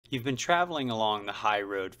You've been traveling along the high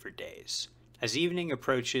road for days. As evening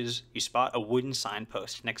approaches, you spot a wooden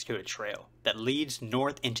signpost next to a trail that leads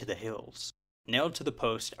north into the hills. Nailed to the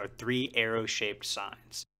post are three arrow-shaped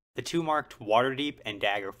signs. The two marked Waterdeep and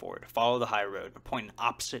Daggerford follow the high road but point in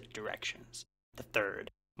opposite directions. The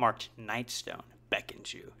third, marked Nightstone,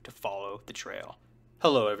 beckons you to follow the trail.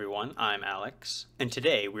 Hello everyone, I'm Alex, and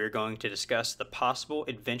today we are going to discuss the possible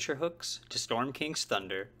adventure hooks to Storm King's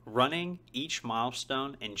Thunder, running each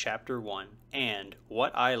milestone in Chapter 1, and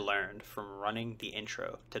what I learned from running the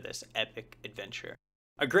intro to this epic adventure.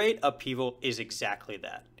 A great upheaval is exactly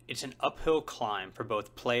that. It's an uphill climb for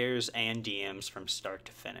both players and DMs from start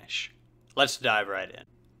to finish. Let's dive right in.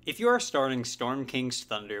 If you are starting Storm King's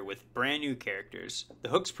Thunder with brand new characters, the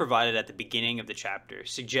hooks provided at the beginning of the chapter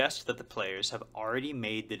suggest that the players have already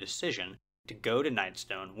made the decision to go to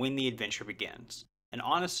Nightstone when the adventure begins, and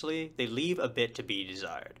honestly, they leave a bit to be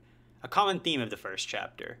desired. A common theme of the first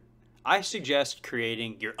chapter. I suggest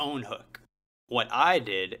creating your own hook. What I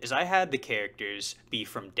did is I had the characters be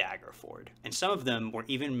from Daggerford, and some of them were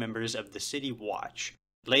even members of the City Watch.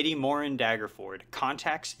 Lady Morin Daggerford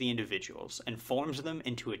contacts the individuals and forms them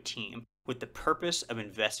into a team with the purpose of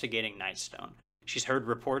investigating Nightstone. She's heard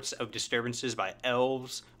reports of disturbances by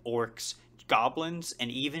elves, orcs, goblins,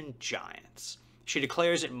 and even giants. She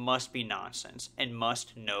declares it must be nonsense and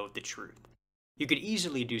must know the truth. You could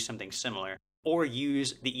easily do something similar, or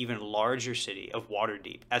use the even larger city of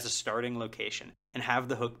Waterdeep as a starting location and have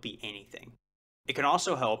the hook be anything. It can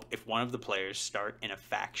also help if one of the players start in a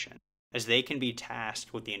faction, as they can be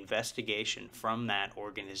tasked with the investigation from that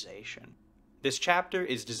organization. This chapter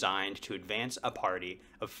is designed to advance a party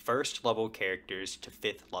of first level characters to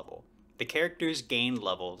 5th level. The characters gain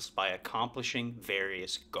levels by accomplishing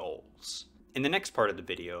various goals. In the next part of the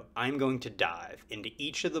video, I'm going to dive into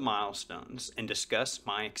each of the milestones and discuss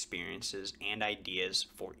my experiences and ideas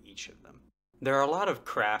for each of them. There are a lot of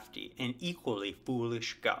crafty and equally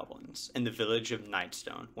foolish goblins in the village of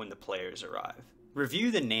Nightstone when the players arrive.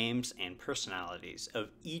 Review the names and personalities of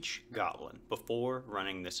each goblin before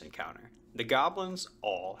running this encounter. The goblins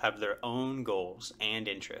all have their own goals and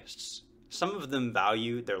interests. Some of them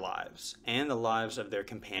value their lives and the lives of their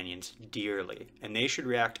companions dearly, and they should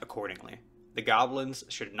react accordingly. The goblins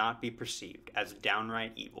should not be perceived as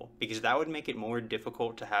downright evil, because that would make it more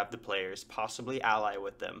difficult to have the players possibly ally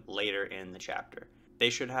with them later in the chapter. They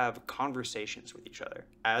should have conversations with each other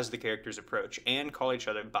as the characters approach and call each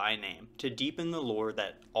other by name to deepen the lore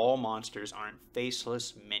that all monsters aren't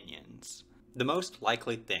faceless minions. The most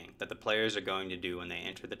likely thing that the players are going to do when they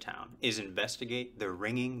enter the town is investigate the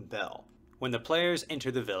ringing bell. When the players enter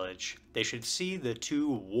the village, they should see the two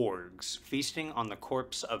wargs feasting on the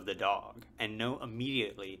corpse of the dog and know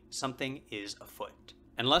immediately something is afoot.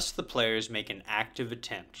 Unless the players make an active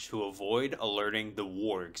attempt to avoid alerting the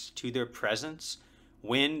wargs to their presence,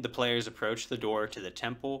 when the players approach the door to the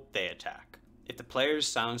temple, they attack. If the players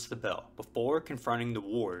silence the bell before confronting the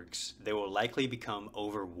wargs, they will likely become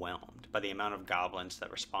overwhelmed by the amount of goblins that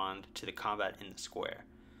respond to the combat in the square.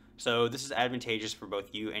 So this is advantageous for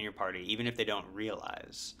both you and your party, even if they don't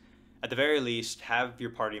realize. At the very least, have your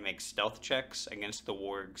party make stealth checks against the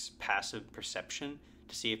wargs' passive perception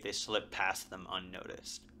to see if they slip past them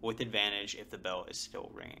unnoticed, with advantage if the bell is still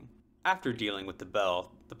ringing. After dealing with the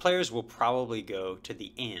bell, the players will probably go to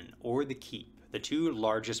the inn or the keep, the two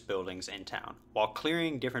largest buildings in town, while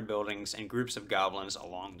clearing different buildings and groups of goblins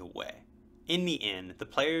along the way. In the inn, the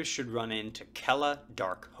players should run into Kella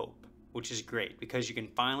Darkhope, which is great because you can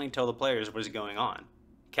finally tell the players what is going on.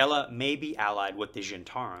 Kella may be allied with the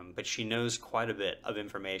Zhentarim, but she knows quite a bit of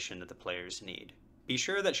information that the players need. Be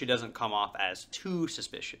sure that she doesn't come off as too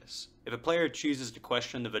suspicious. If a player chooses to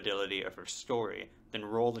question the validity of her story, then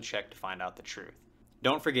roll the check to find out the truth.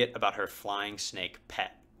 Don't forget about her flying snake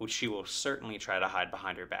pet, which she will certainly try to hide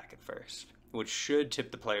behind her back at first, which should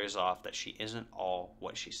tip the players off that she isn't all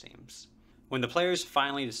what she seems. When the players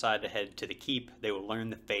finally decide to head to the keep, they will learn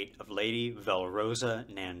the fate of Lady Velrosa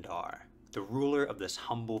Nandar, the ruler of this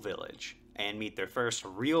humble village, and meet their first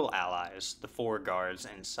real allies, the 4 guards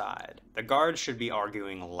inside. The guards should be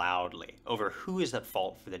arguing loudly over who is at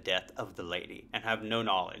fault for the death of the lady, and have no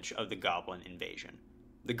knowledge of the goblin invasion.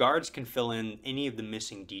 The guards can fill in any of the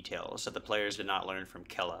missing details that the players did not learn from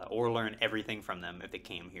Kella, or learn everything from them if they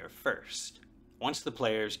came here first. Once the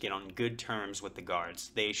players get on good terms with the guards,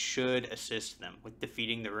 they should assist them with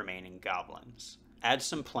defeating the remaining goblins. Add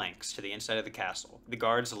some planks to the inside of the castle. The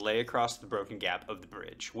guards lay across the broken gap of the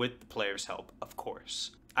bridge, with the players' help, of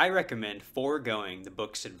course. I recommend foregoing the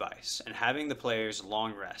book's advice and having the players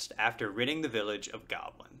long rest after ridding the village of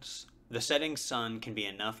goblins. The setting sun can be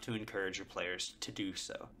enough to encourage your players to do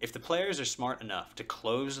so. If the players are smart enough to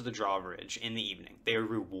close the drawbridge in the evening, they are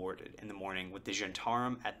rewarded in the morning with the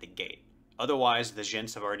Zhentarum at the gate. Otherwise, the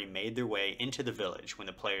Zhents have already made their way into the village when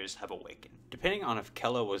the players have awakened. Depending on if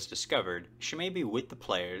Kella was discovered, she may be with the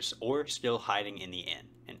players or still hiding in the inn,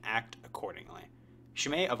 and act accordingly. She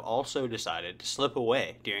may have also decided to slip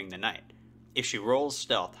away during the night. If she rolls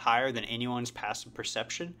stealth higher than anyone's passive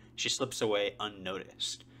perception, she slips away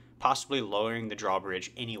unnoticed, possibly lowering the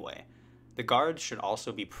drawbridge anyway. The guards should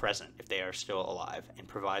also be present if they are still alive, and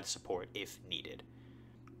provide support if needed.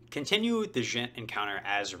 Continue with the Zhent encounter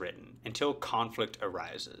as written, until conflict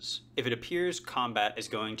arises. If it appears combat is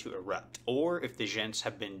going to erupt, or if the Zhents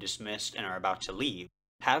have been dismissed and are about to leave,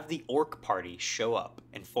 have the Orc party show up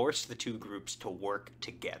and force the two groups to work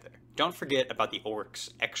together. Don't forget about the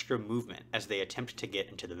Orcs' extra movement as they attempt to get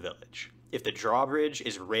into the village. If the drawbridge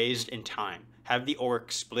is raised in time, have the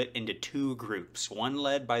Orcs split into two groups, one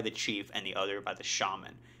led by the chief and the other by the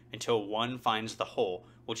shaman, until one finds the hole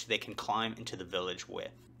which they can climb into the village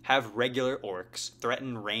with. Have regular Orcs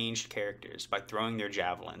threaten ranged characters by throwing their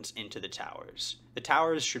javelins into the towers. The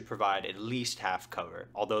towers should provide at least half cover,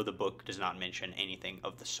 although the book does not mention anything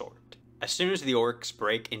of the sort. As soon as the Orcs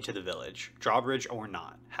break into the village, drawbridge or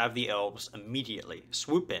not, have the Elves immediately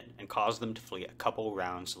swoop in and cause them to flee a couple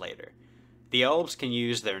rounds later. The Elves can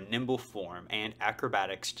use their nimble form and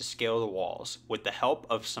acrobatics to scale the walls with the help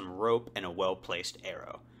of some rope and a well-placed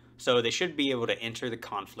arrow, so they should be able to enter the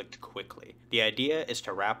conflict quickly. The idea is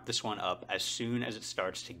to wrap this one up as soon as it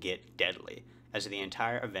starts to get deadly, as the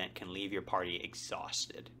entire event can leave your party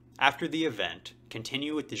exhausted. After the event,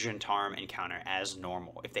 continue with the Zhentarum encounter as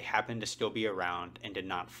normal if they happen to still be around and did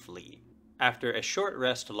not flee. After a short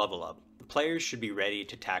rest level up, the players should be ready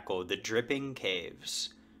to tackle the Dripping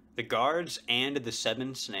Caves. The guards and the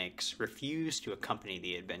 7 snakes refuse to accompany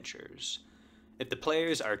the adventurers. If the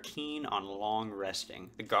players are keen on long resting,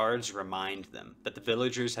 the guards remind them that the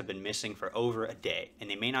villagers have been missing for over a day, and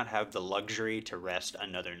they may not have the luxury to rest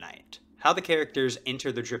another night. How the characters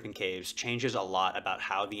enter the Dripping Caves changes a lot about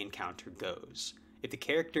how the encounter goes. If the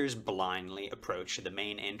characters blindly approach the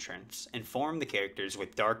main entrance, inform the characters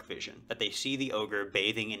with dark vision that they see the ogre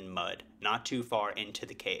bathing in mud not too far into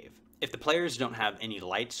the cave. If the players don't have any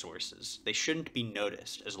light sources, they shouldn't be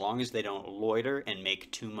noticed as long as they don't loiter and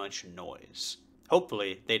make too much noise.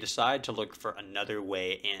 Hopefully, they decide to look for another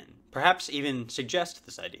way in. Perhaps even suggest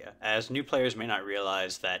this idea, as new players may not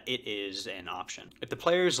realize that it is an option. If the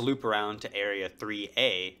players loop around to Area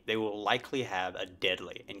 3A, they will likely have a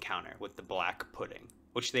deadly encounter with the Black Pudding,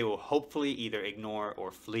 which they will hopefully either ignore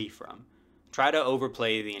or flee from. Try to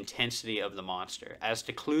overplay the intensity of the monster, as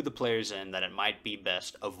to clue the players in that it might be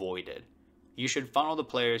best avoided. You should funnel the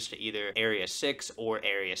players to either Area 6 or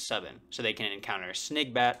Area 7, so they can encounter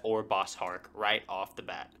Snigbat or Boss Hark right off the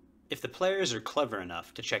bat. If the players are clever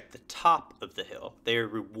enough to check the top of the hill, they are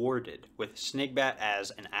rewarded with Snigbat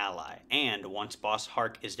as an ally, and once Boss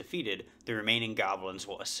Hark is defeated, the remaining goblins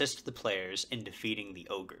will assist the players in defeating the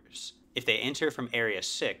ogres. If they enter from Area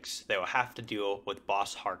 6, they will have to deal with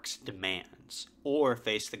Boss Hark's demands, or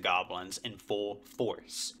face the goblins in full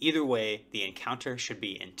force. Either way, the encounter should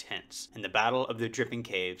be intense, and the Battle of the Dripping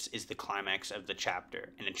Caves is the climax of the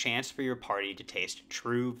chapter, and a chance for your party to taste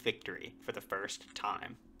true victory for the first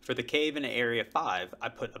time. For the cave in Area 5, I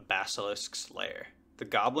put a Basilisk's Lair. The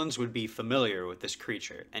goblins would be familiar with this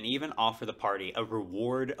creature, and even offer the party a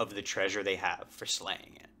reward of the treasure they have for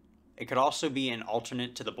slaying it. It could also be an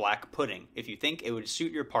alternate to the Black Pudding if you think it would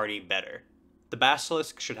suit your party better. The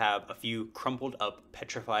basilisk should have a few crumpled up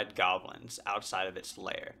petrified goblins outside of its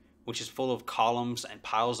lair, which is full of columns and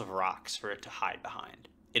piles of rocks for it to hide behind.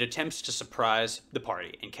 It attempts to surprise the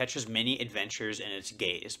party and catches many adventurers in its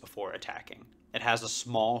gaze before attacking. It has a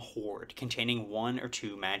small hoard containing 1 or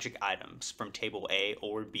 2 magic items from table A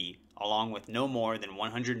or B, along with no more than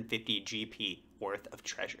 150 GP worth of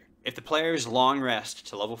treasure. If the players long rest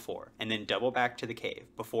to level 4 and then double back to the cave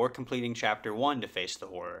before completing chapter 1 to face the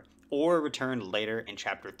horror, or return later in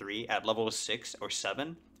chapter 3 at level 6 or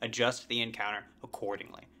 7, adjust the encounter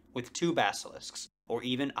accordingly, with 2 basilisks, or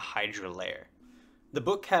even a hydra lair. The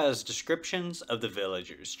book has descriptions of the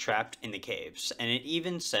villagers trapped in the caves, and it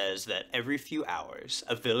even says that every few hours,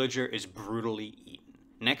 a villager is brutally eaten.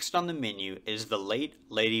 Next on the menu is the late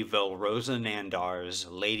Lady Velrosa Nandar's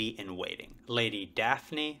Lady-in-Waiting, Lady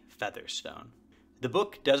Daphne Featherstone. The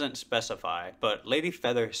book doesn't specify, but Lady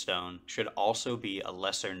Featherstone should also be a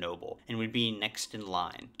lesser noble, and would be next in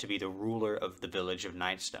line to be the ruler of the village of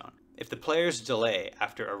Nightstone. If the players delay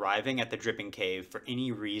after arriving at the Dripping Cave for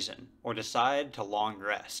any reason, or decide to long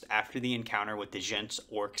rest after the encounter with the Zhents,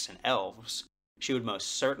 Orcs, and Elves, she would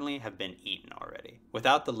most certainly have been eaten already.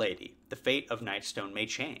 Without the lady, the fate of Nightstone may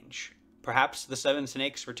change. Perhaps the Seven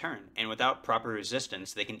Snakes return, and without proper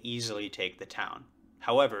resistance they can easily take the town.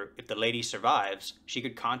 However, if the lady survives, she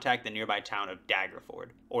could contact the nearby town of Daggerford,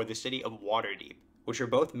 or the city of Waterdeep, which are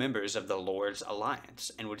both members of the Lord's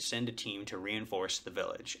Alliance, and would send a team to reinforce the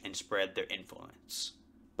village and spread their influence.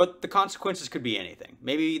 But the consequences could be anything.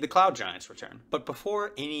 Maybe the Cloud Giants return. But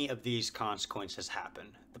before any of these consequences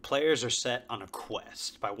happen, the players are set on a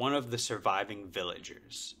quest by one of the surviving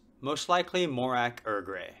villagers. Most likely Morak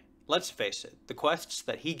Urgrey. Let's face it, the quests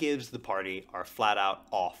that he gives the party are flat out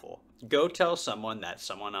awful. Go tell someone that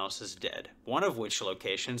someone else is dead, one of which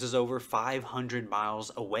locations is over 500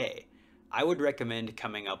 miles away. I would recommend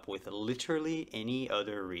coming up with literally any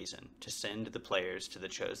other reason to send the players to the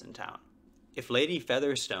chosen town. If Lady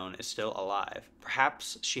Featherstone is still alive,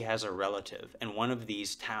 perhaps she has a relative in one of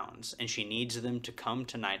these towns and she needs them to come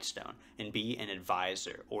to Nightstone and be an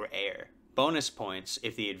advisor or heir. Bonus points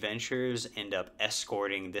if the adventurers end up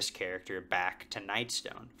escorting this character back to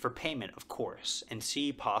Nightstone, for payment of course, and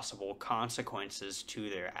see possible consequences to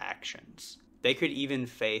their actions. They could even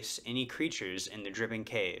face any creatures in the Dripping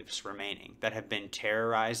Caves remaining that have been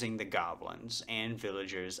terrorizing the goblins and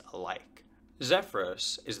villagers alike.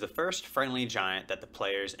 Zephyros is the first friendly giant that the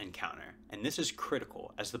players encounter, and this is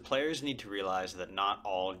critical as the players need to realize that not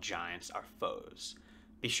all giants are foes.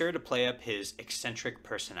 Be sure to play up his eccentric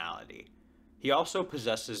personality. He also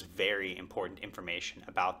possesses very important information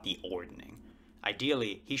about the Ordning.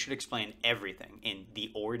 Ideally, he should explain everything in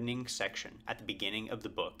the Ordning section at the beginning of the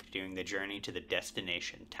book during the journey to the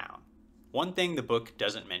destination town. One thing the book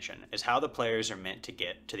doesn't mention is how the players are meant to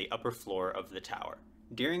get to the upper floor of the tower.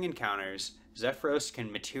 During encounters, Zephyros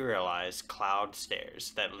can materialize cloud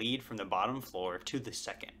stairs that lead from the bottom floor to the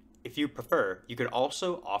second. If you prefer, you could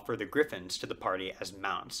also offer the griffins to the party as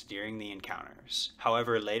mounts during the encounters.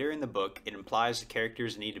 However, later in the book, it implies the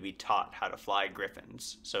characters need to be taught how to fly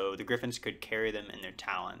griffins, so the griffins could carry them in their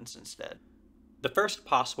talons instead. The first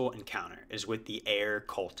possible encounter is with the air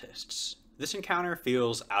cultists. This encounter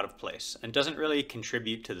feels out of place and doesn't really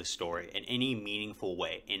contribute to the story in any meaningful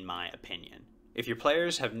way, in my opinion. If your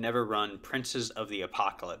players have never run Princes of the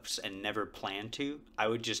Apocalypse and never plan to, I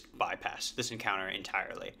would just bypass this encounter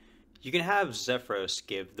entirely. You can have Zephyros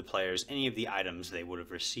give the players any of the items they would have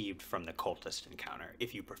received from the cultist encounter,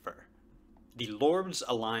 if you prefer. The Lord's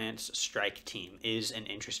Alliance strike team is an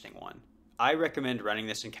interesting one. I recommend running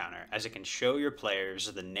this encounter as it can show your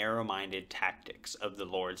players the narrow-minded tactics of the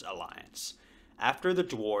Lord's Alliance. After the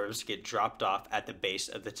dwarves get dropped off at the base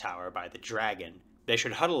of the tower by the dragon, they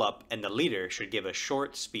should huddle up and the leader should give a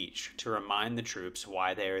short speech to remind the troops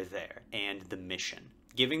why they are there and the mission,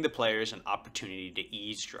 giving the players an opportunity to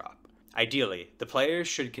eavesdrop. Ideally, the players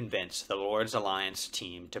should convince the Lord's Alliance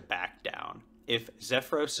team to back down. If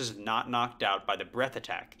Zephyros is not knocked out by the breath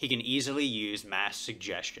attack, he can easily use mass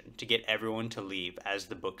suggestion to get everyone to leave, as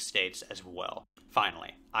the book states as well.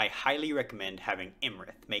 Finally, I highly recommend having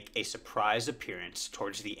Imrith make a surprise appearance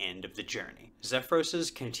towards the end of the journey.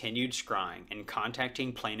 Zephyros's continued scrying and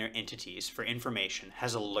contacting planar entities for information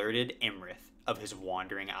has alerted Imrith of his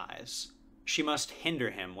wandering eyes. She must hinder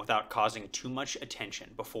him without causing too much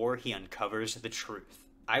attention before he uncovers the truth.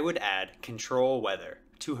 I would add Control Weather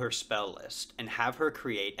to her spell list and have her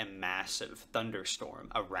create a massive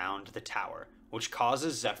thunderstorm around the tower, which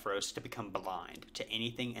causes Zephyros to become blind to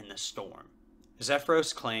anything in the storm.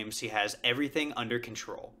 Zephyros claims he has everything under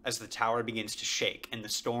control as the tower begins to shake and the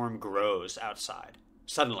storm grows outside.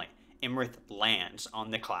 Suddenly, Imrith lands on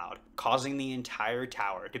the cloud, causing the entire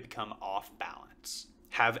tower to become off balance.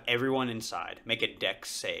 Have everyone inside make a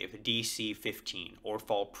dex save DC 15 or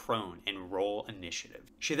fall prone and roll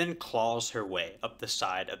initiative. She then claws her way up the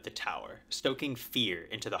side of the tower, stoking fear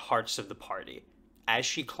into the hearts of the party. As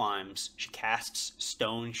she climbs, she casts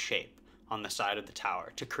Stone Shape on the side of the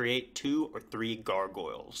tower to create 2 or 3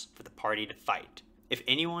 gargoyles for the party to fight. If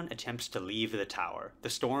anyone attempts to leave the tower, the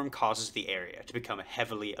storm causes the area to become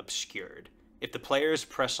heavily obscured. If the players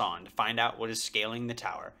press on to find out what is scaling the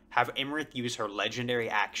tower, have Imrith use her legendary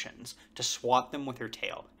actions to swat them with her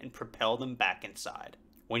tail and propel them back inside.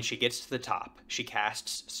 When she gets to the top, she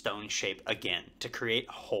casts Stone Shape again to create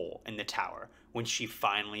a hole in the tower when she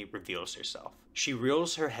finally reveals herself. She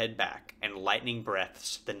reels her head back and lightning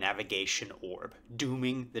breaths the navigation orb,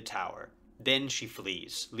 dooming the tower. Then she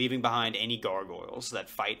flees, leaving behind any gargoyles that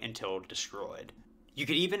fight until destroyed. You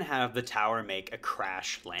could even have the tower make a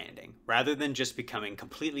crash landing, rather than just becoming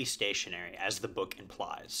completely stationary as the book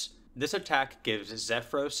implies. This attack gives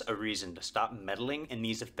Zephyros a reason to stop meddling in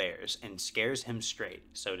these affairs and scares him straight,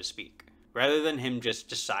 so to speak. rather than him just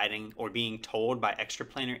deciding or being told by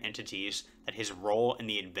extraplanar entities that his role in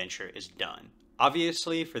the adventure is done.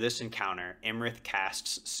 Obviously, for this encounter, Imrith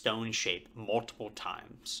casts Stone Shape multiple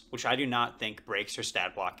times, which I do not think breaks her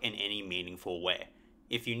stat block in any meaningful way.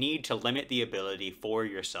 If you need to limit the ability for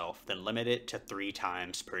yourself, then limit it to 3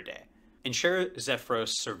 times per day. Ensure Zephyros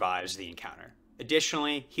survives the encounter.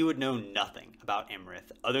 Additionally, he would know nothing about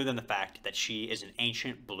Imrith other than the fact that she is an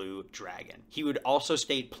ancient blue dragon. He would also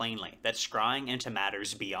state plainly that scrying into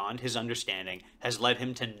matters beyond his understanding has led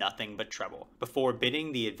him to nothing but trouble, before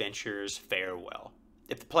bidding the adventurers farewell.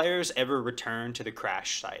 If the players ever return to the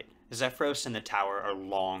crash site, Zephyros and the tower are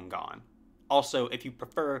long gone. Also, if you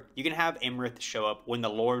prefer, you can have Imrith show up when the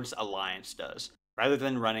Lord's Alliance does, rather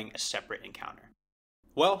than running a separate encounter.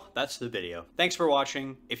 Well, that's the video. Thanks for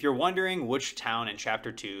watching. If you're wondering which town in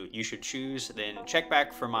Chapter 2 you should choose, then check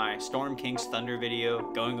back for my Storm King's Thunder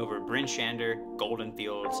video going over Bryn Shander, Golden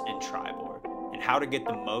Fields, and Triboar, and how to get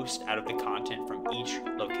the most out of the content from each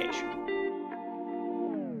location.